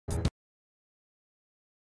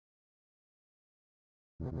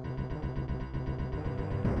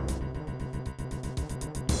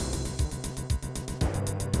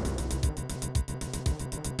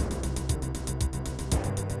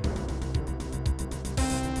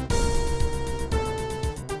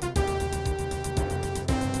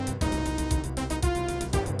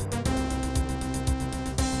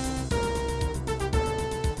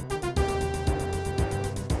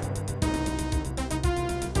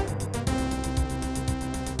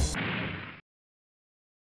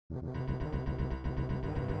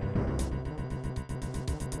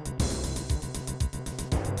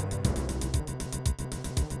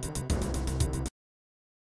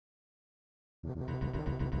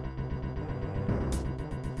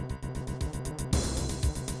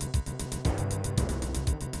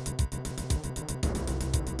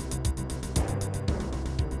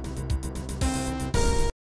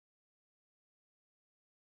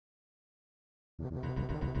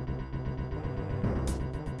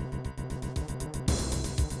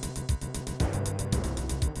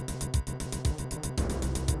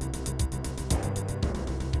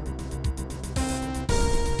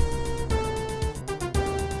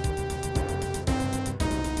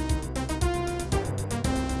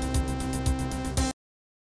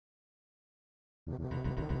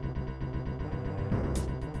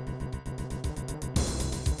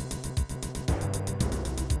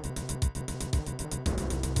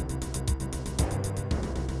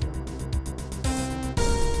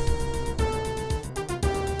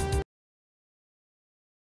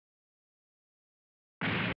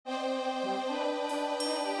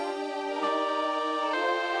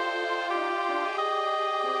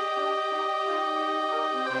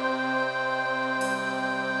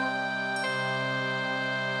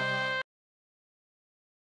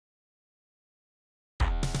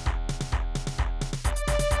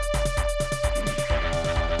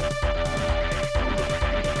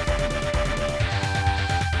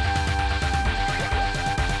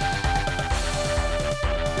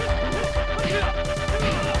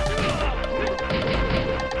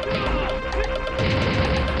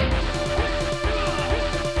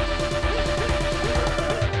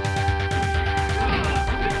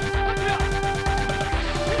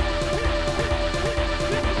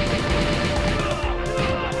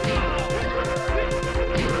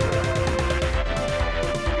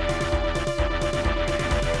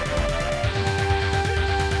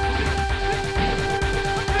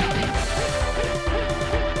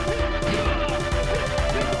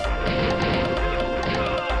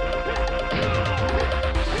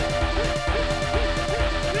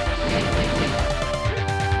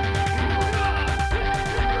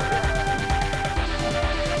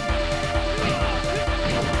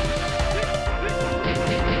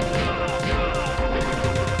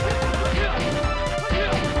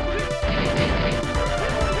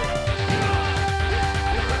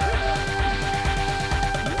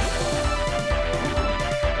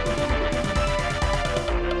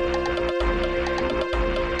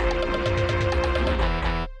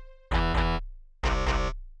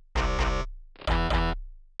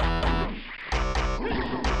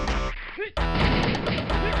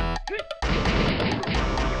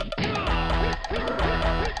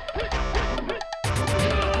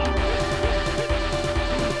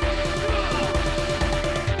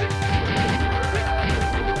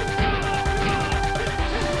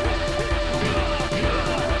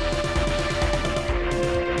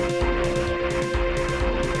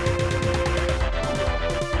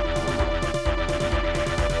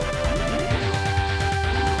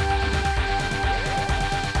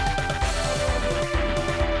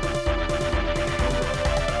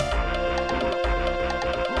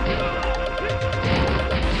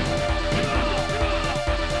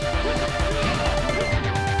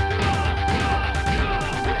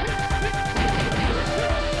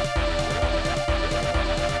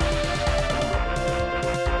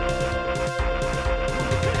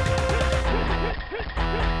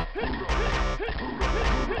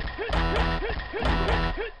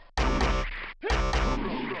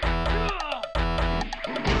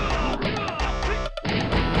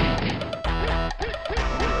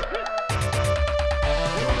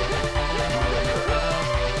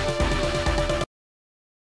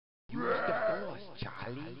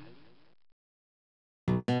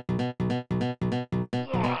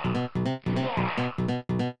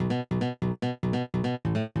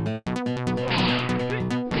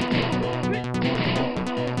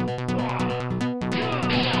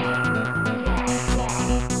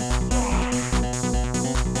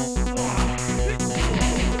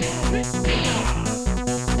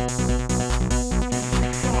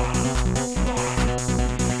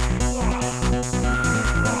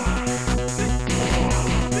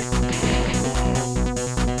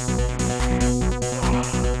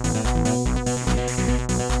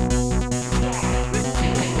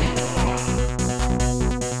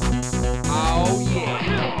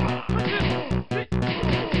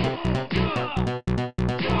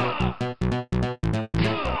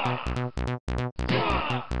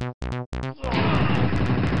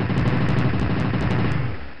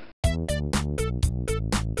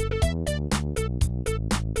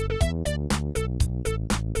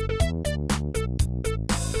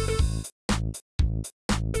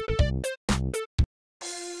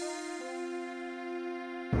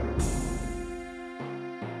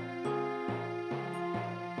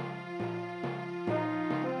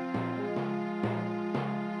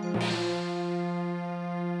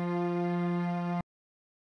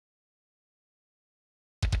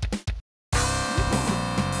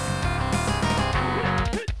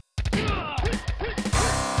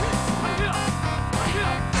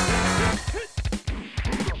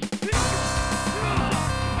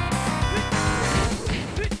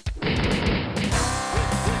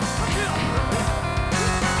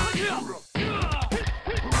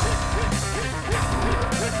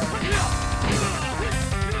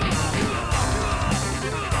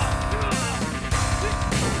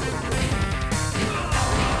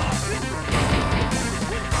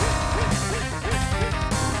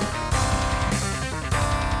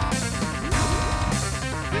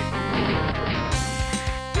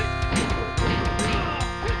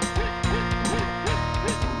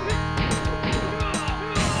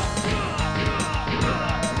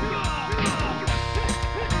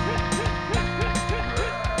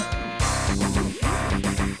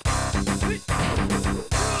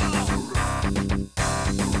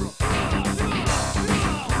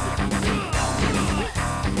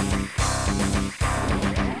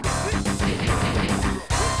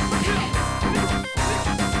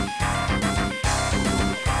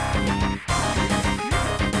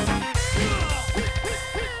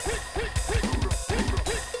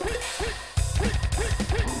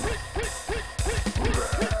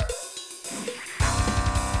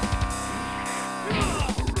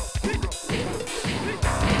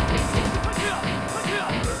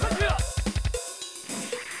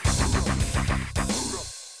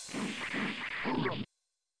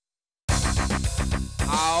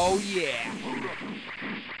Oh yeah!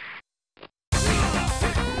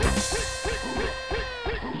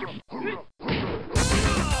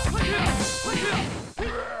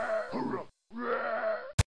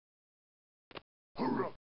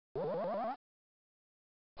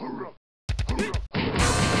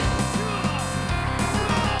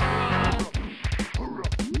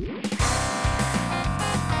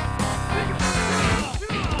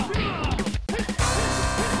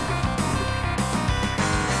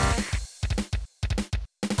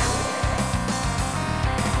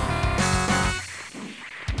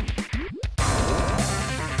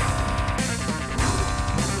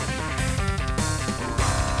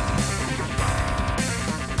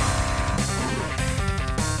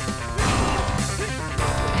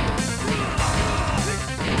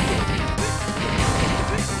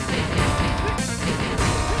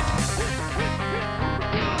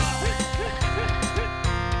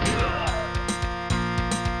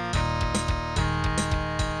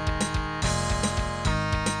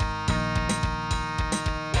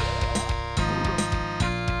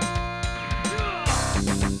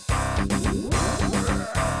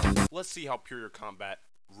 Let's see how pure your combat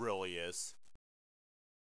really is.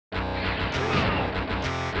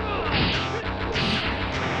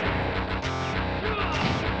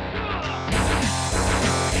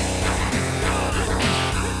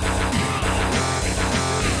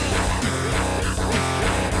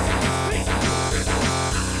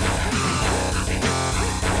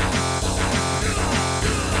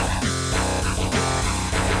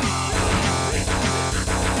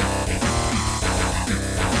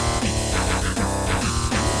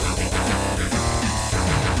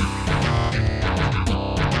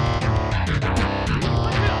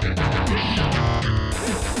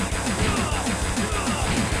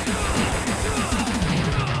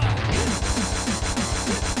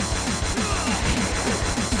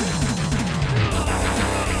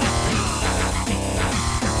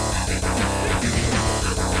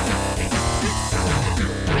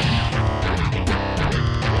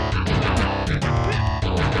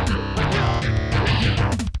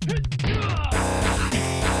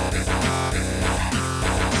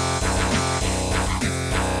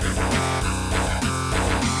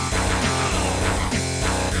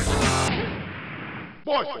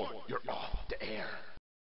 Boyful, you're off the air.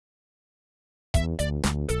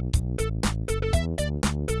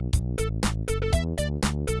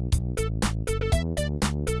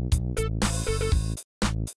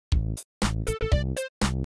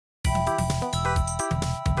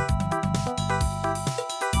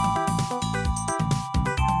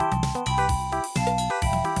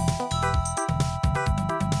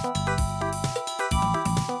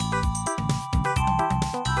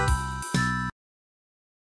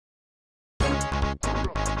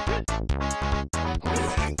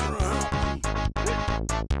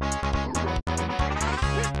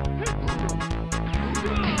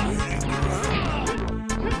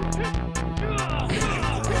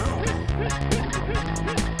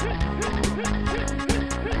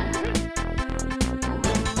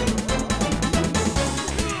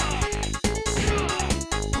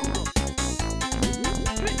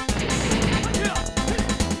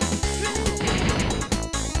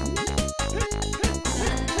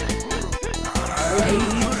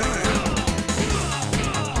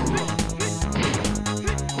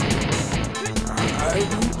 I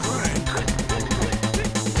do drink.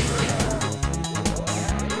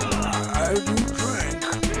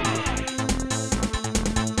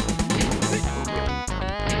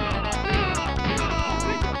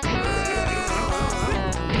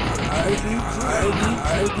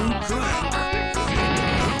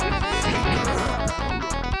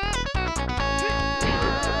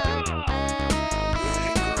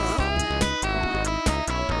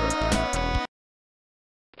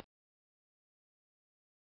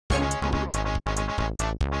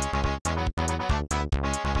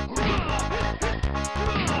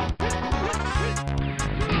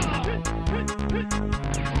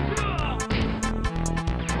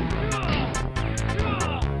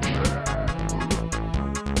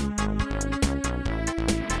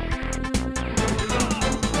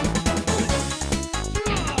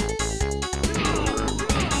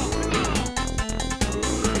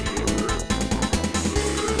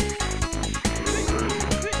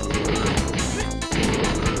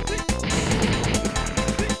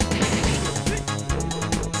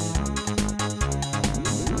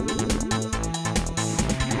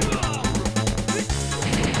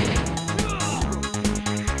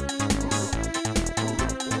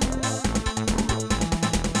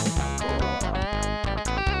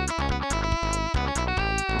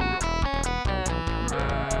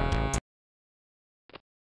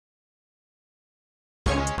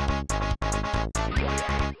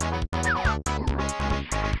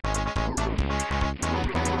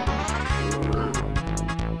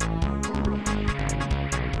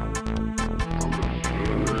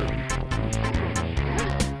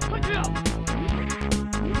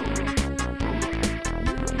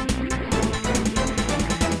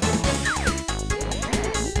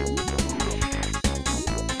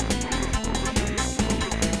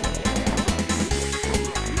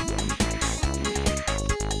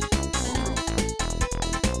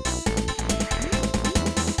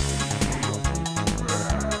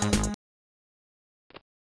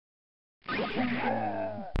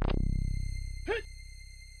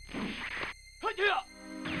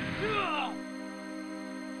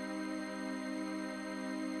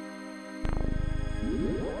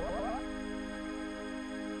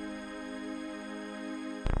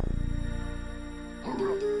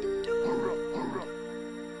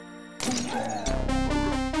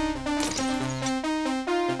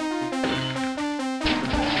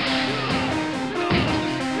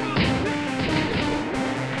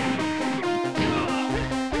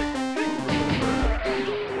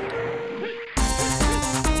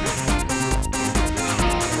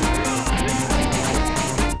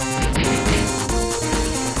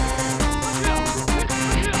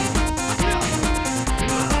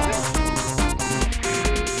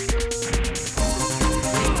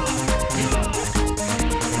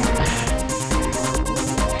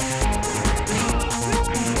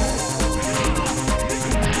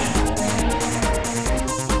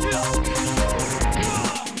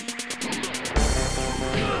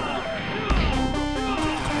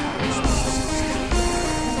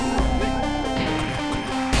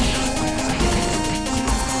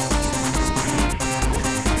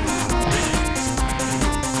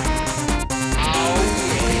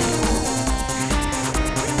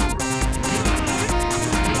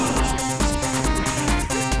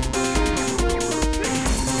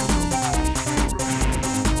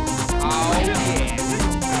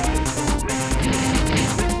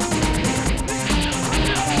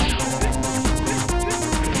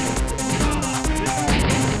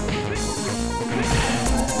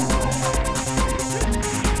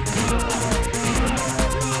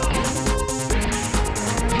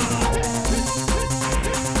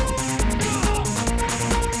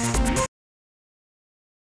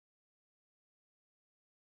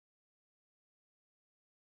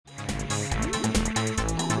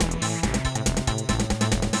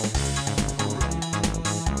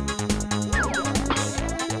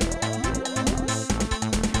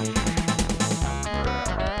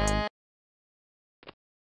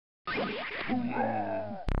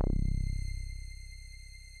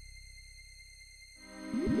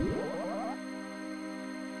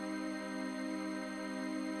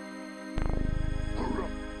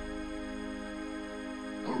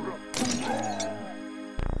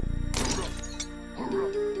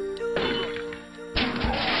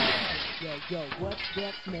 Yo, what's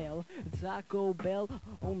that smell? Taco Bell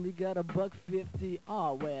only got $1.50.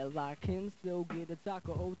 Oh well, I can still get a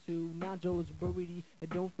taco or two. Nacho's burrito, and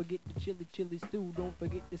don't forget the chili stew. Don't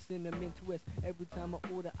forget the cinnamon twist. Every time I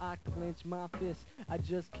order, I clench my fist. I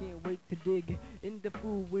just can't wait to dig in the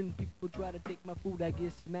food. When people try to take my food, I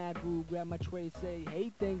get mad rude. Grab my tray, say,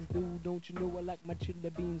 hey, thanks, dude. Don't you know I like my chili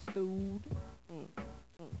beans stewed?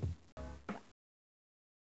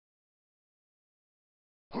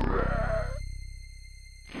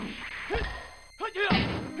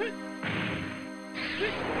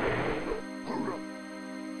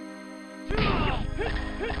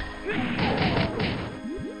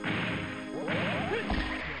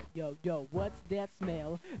 Yo, what's that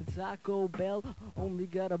smell? Taco Bell only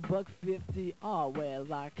got $1.50. Oh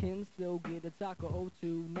well, I can still get a taco or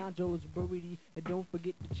two. Nacho's burrito, and don't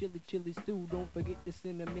forget the chili stew. Don't forget the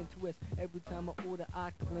cinnamon twist. Every time I order, I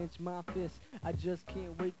clench my fist. I just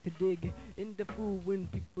can't wait to dig in the food. When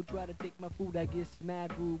people try to take my food, I get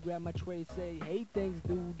mad rude. Grab my tray, say, hey, thanks,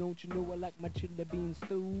 dude. Don't you know I like my chili beans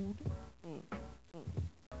stewed?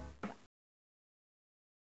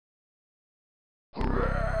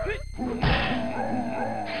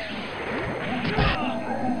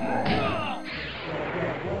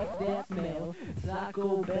 That smell,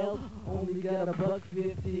 Taco Bell only got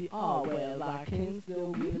 $1.50. Oh well, I can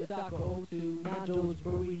still get a taco or two. Nacho's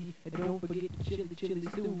burrito, and don't forget the chili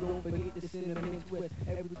stew. Don't forget the cinnamon twist.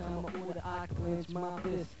 Every time I order, I clench my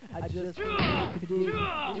fist. I just can't wait to dig in the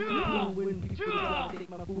food. When people try to take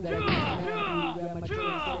my food, I get mad. Grab my tray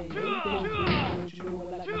and say, hey, thanks, dude. Don't you know I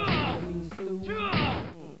like my chili beans stew?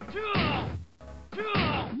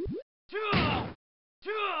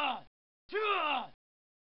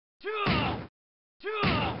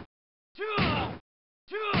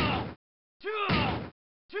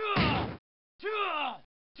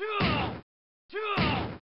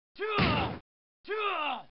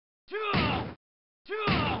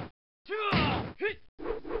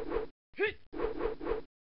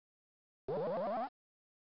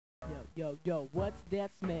 Yo, what's that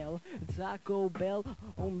smell? Taco Bell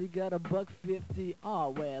only got $1.50. Oh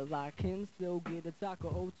well, I can still get a taco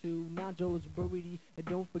or two. Nacho's burrito, and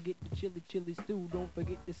don't forget the chili stew. Don't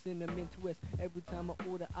forget the cinnamon twist. Every time I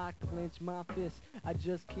order, I clench my fist. I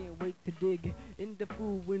just can't wait to dig in the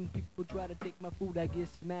food. When people try to take my food, I get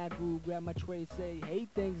mad rude. Grab my tray, say, hey,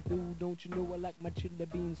 thanks, dude. Don't you know I like my chili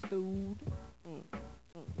beans stewed?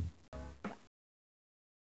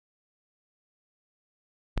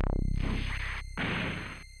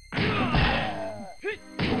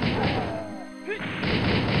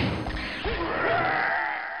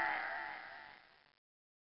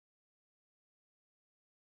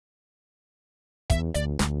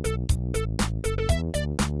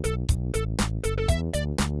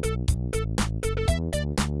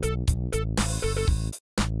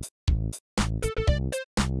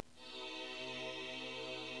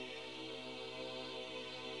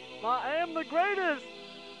 I'm the greatest!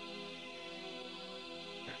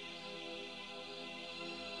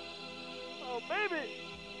 Oh, baby!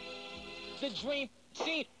 The dream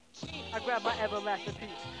team. I grab my everlasting peace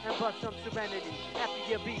and bust some serenity. After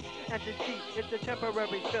your beat enters deep, it's a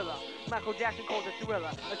temporary filler. Michael Jackson called it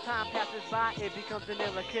thriller. As time passes by, it becomes an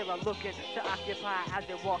illa killer, looking to occupy as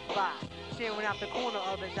it walks by, staring out the corner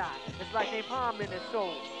of his eye. It's like they palm in his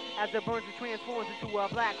soul as it burns and transforms into a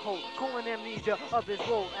black hole, calling amnesia of his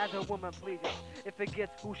role as a woman pleaser. It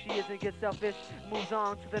forgets who she is and gets selfish, moves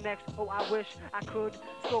on to the next. Oh, I wish I could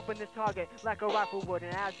scoping this target like a rifle would.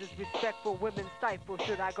 And as disrespectful women stifle,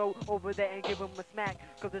 should I go over there and give him a smack?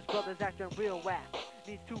 Cause his brother's acting real whack.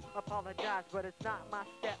 Needs to apologize, but it's not my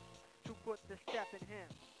step to put the step in him.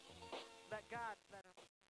 Let God let him.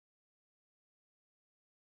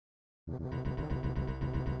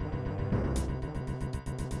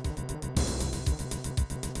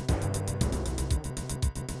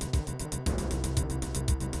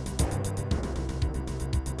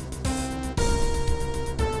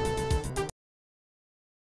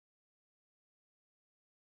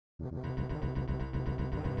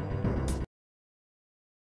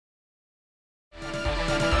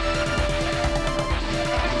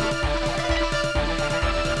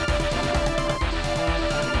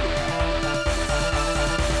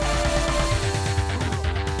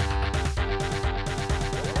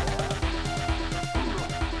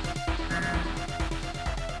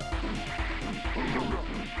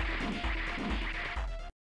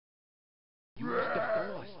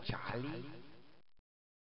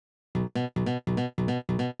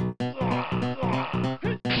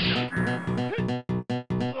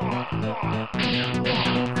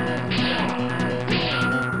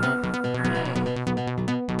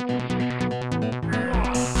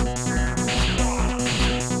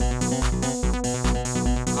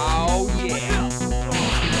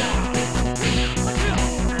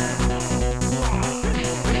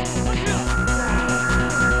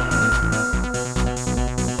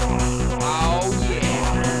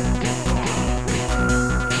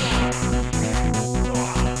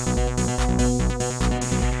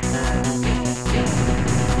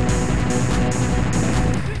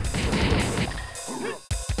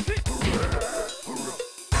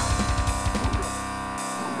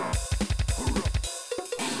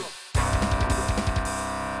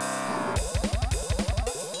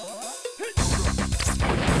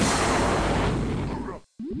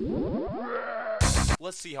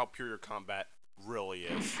 Let's see how pure your combat really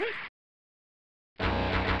is.